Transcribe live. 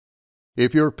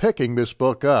If you're picking this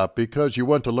book up because you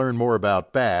want to learn more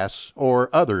about bass or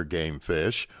other game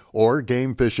fish or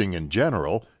game fishing in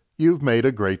general, you've made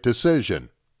a great decision.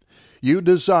 You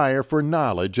desire for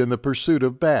knowledge in the pursuit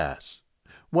of bass.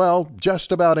 Well,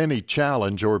 just about any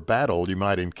challenge or battle you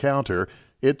might encounter,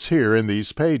 it's here in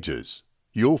these pages.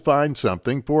 You'll find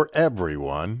something for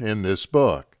everyone in this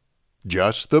book.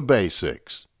 Just the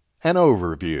basics. An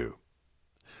overview.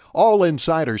 All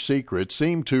insider secrets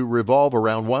seem to revolve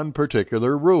around one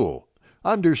particular rule: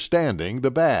 understanding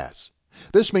the bass.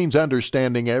 This means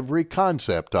understanding every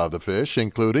concept of the fish,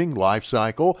 including life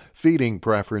cycle, feeding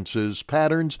preferences,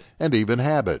 patterns, and even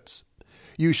habits.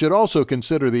 You should also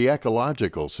consider the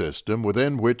ecological system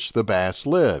within which the bass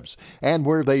lives and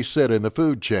where they sit in the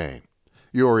food chain.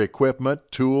 Your equipment,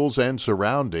 tools, and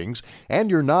surroundings, and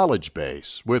your knowledge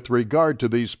base with regard to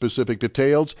these specific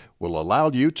details will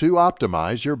allow you to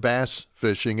optimize your bass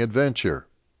fishing adventure.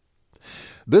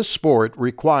 This sport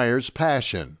requires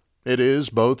passion. It is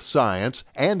both science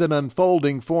and an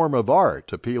unfolding form of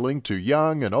art appealing to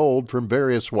young and old from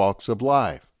various walks of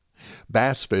life.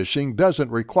 Bass fishing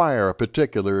doesn't require a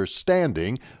particular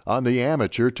standing on the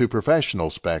amateur to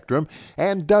professional spectrum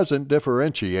and doesn't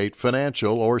differentiate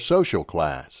financial or social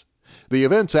class. The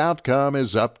event's outcome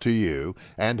is up to you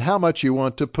and how much you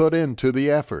want to put into the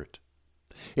effort.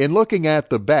 In looking at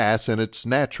the bass in its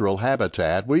natural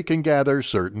habitat, we can gather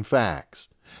certain facts.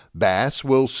 Bass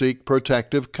will seek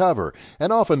protective cover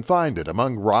and often find it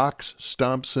among rocks,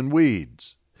 stumps, and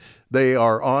weeds. They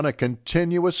are on a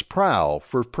continuous prowl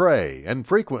for prey and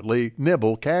frequently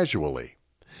nibble casually.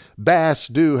 Bass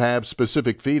do have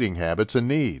specific feeding habits and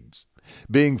needs.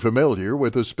 Being familiar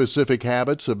with the specific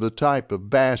habits of the type of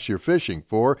bass you're fishing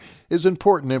for is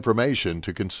important information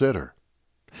to consider.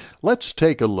 Let's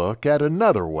take a look at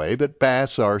another way that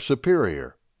bass are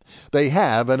superior. They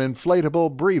have an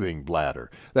inflatable breathing bladder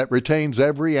that retains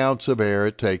every ounce of air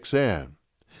it takes in.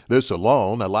 This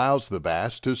alone allows the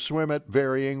bass to swim at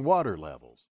varying water levels.